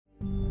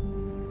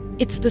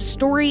It's the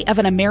story of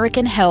an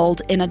American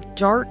held in a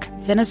dark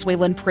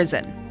Venezuelan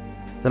prison.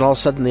 Then all of a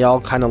sudden they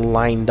all kind of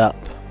lined up.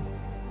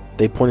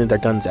 They pointed their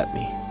guns at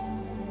me.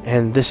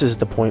 And this is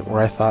the point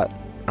where I thought,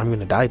 I'm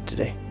going to die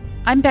today.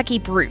 I'm Becky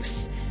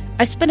Bruce.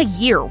 I spent a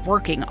year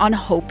working on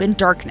Hope in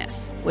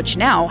Darkness, which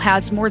now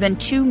has more than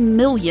 2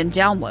 million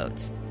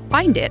downloads.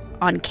 Find it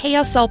on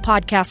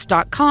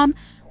kslpodcast.com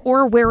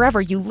or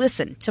wherever you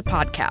listen to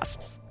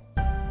podcasts.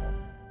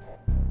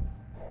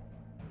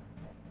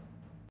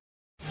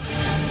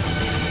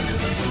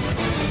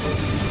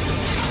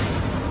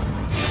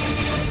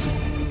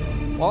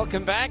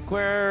 Welcome back.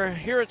 We're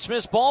here at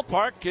Smith's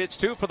Ballpark. It's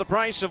 2 for the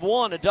price of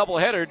 1, a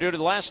doubleheader due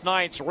to last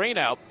night's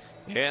rainout.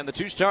 And the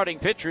two starting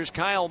pitchers,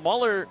 Kyle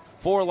Muller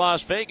for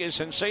Las Vegas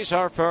and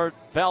Cesar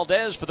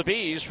Valdez for the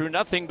Bees, threw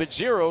nothing but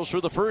zeros through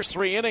the first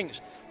 3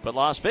 innings. But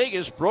Las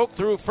Vegas broke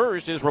through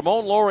first as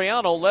Ramon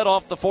Laureano led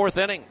off the 4th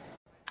inning.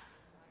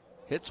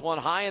 Hits one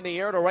high in the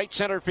air to right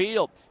center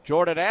field.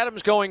 Jordan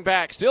Adams going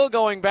back, still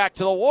going back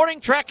to the warning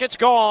track. It's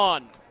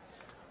gone.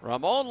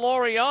 Ramon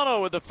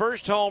Laureano with the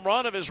first home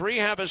run of his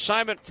rehab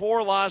assignment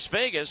for Las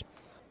Vegas.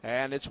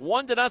 And it's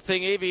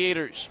 1-0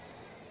 Aviators.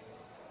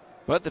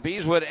 But the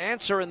Bees would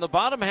answer in the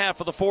bottom half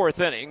of the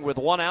 4th inning. With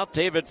 1 out,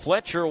 David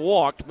Fletcher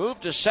walked,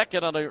 moved to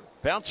second on a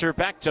bouncer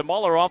back to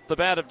Muller off the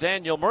bat of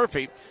Daniel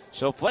Murphy.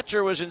 So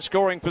Fletcher was in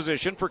scoring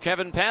position for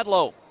Kevin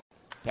Padlo.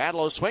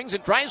 Padlo swings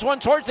and drives one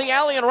towards the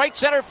alley in right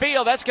center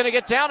field. That's going to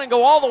get down and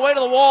go all the way to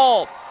the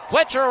wall.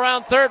 Fletcher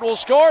around third will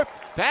score.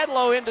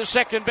 Padlo into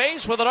second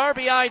base with an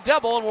RBI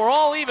double, and we're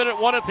all even at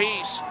 1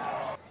 apiece.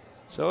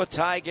 So a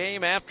tie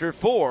game after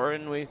 4,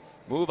 and we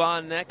move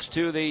on next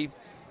to the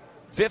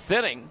 5th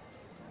inning,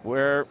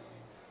 where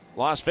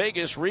Las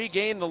Vegas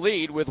regained the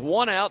lead with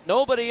 1 out,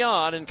 nobody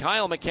on, and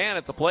Kyle McCann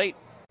at the plate.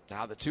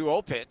 Now the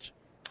 2-0 pitch.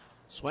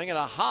 Swinging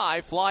a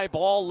high fly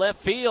ball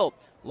left field.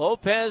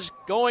 Lopez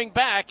going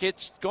back.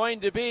 It's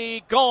going to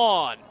be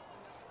gone.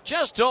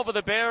 Just over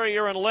the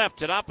barrier and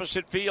left, an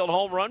opposite field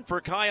home run for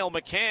Kyle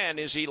McCann,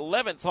 his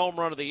 11th home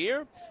run of the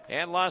year.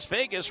 And Las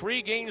Vegas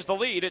regains the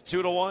lead at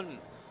 2-1.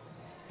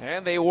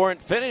 And they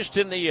weren't finished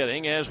in the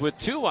inning, as with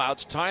 2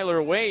 outs,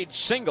 Tyler Wade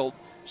singled,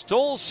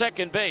 stole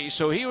second base,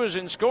 so he was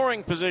in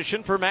scoring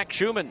position for Max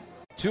Schumann.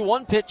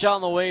 2-1 pitch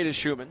on the way to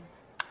Schumann.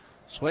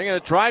 Swinging a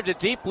drive to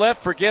deep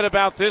left, forget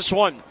about this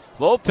one.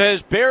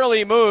 Lopez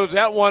barely moves.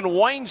 That one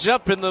winds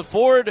up in the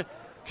Ford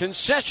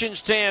concession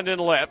stand in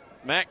left.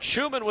 Max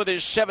Schumann with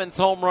his 7th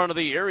home run of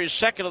the year, his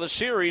 2nd of the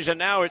series, and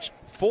now it's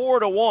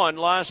 4-1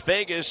 Las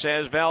Vegas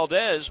as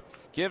Valdez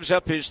gives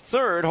up his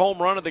 3rd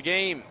home run of the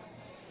game.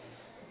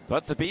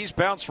 But the Bees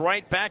bounce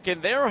right back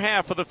in their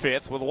half of the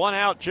 5th. With 1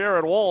 out,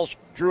 Jared Walsh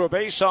drew a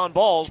base on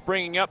balls,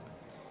 bringing up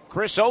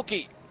Chris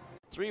Oakey.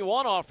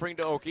 3-1 offering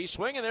to Oakey.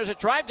 Swinging, there's a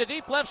drive to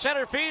deep left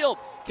center field.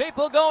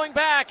 Capel going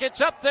back. It's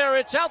up there,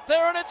 it's out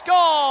there, and it's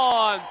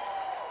gone.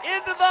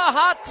 Into the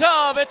hot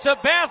tub. It's a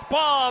bath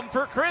bomb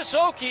for Chris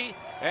Oakey.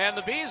 And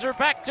the Bees are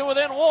back to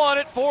within 1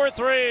 at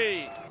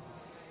 4-3.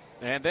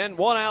 And then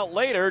 1 out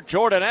later,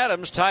 Jordan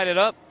Adams tied it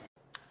up.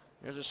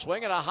 There's a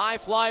swing and a high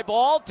fly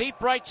ball, deep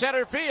right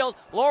center field.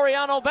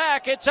 Laureano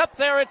back, it's up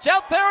there, it's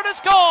out there, and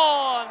it's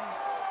gone!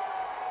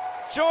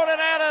 Jordan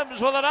Adams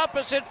with an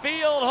opposite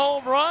field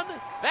home run.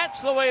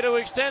 That's the way to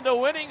extend a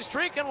winning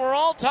streak, and we're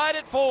all tied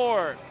at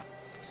 4.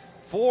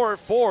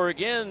 4-4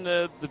 again.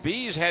 The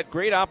Bees had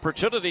great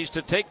opportunities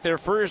to take their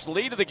first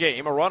lead of the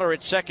game. A runner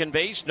at second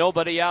base,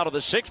 nobody out of the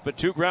 6th, but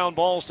 2 ground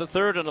balls to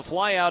third, and a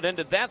fly out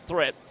ended that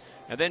threat.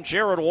 And then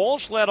Jared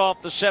Walsh led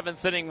off the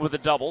 7th inning with a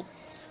double.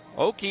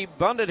 Oakey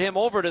bunted him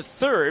over to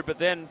third, but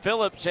then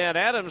Phillips and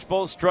Adams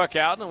both struck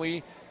out, and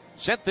we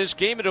sent this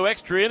game into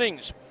extra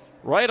innings.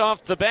 Right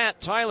off the bat,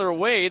 Tyler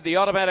Wade, the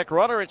automatic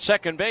runner at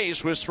second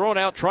base, was thrown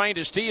out trying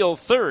to steal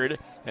third,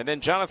 and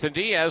then Jonathan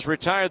Diaz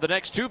retired the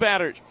next 2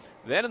 batters.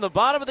 Then in the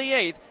bottom of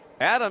the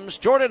 8th,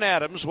 Jordan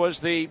Adams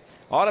was the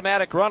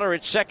automatic runner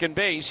at second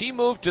base. He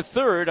moved to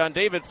third on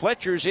David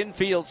Fletcher's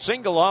infield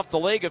single off the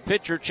leg of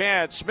pitcher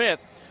Chad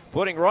Smith,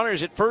 putting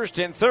runners at first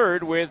and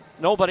third with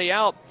nobody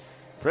out.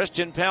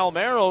 Christian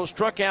Palmeiro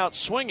struck out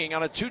swinging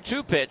on a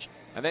 2-2 pitch,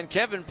 and then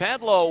Kevin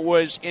Padlo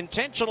was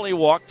intentionally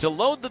walked to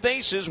load the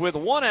bases with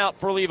 1 out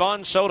for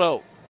Livan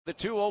Soto. The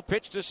 2-0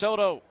 pitch to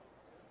Soto.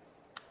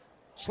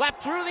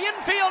 Slapped through the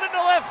infield into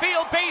left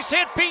field, base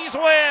hit, Bees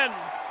win!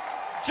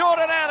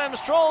 Jordan Adams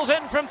strolls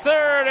in from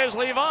third as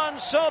Livan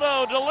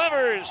Soto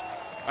delivers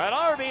an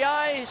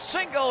RBI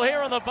single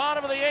here in the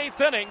bottom of the 8th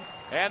inning,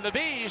 and the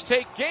Bees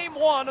take game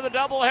 1 of the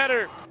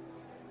doubleheader.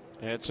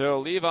 And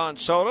so Livan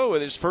Soto,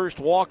 with his first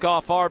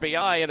walk-off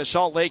RBI in a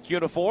Salt Lake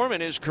uniform in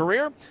his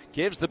career,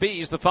 gives the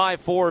Bees the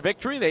 5-4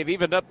 victory. They've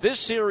evened up this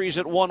series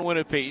at 1 win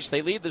apiece.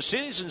 They lead the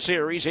season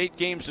series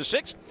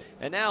 8-6,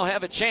 and now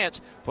have a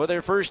chance for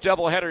their first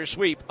doubleheader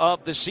sweep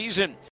of the season.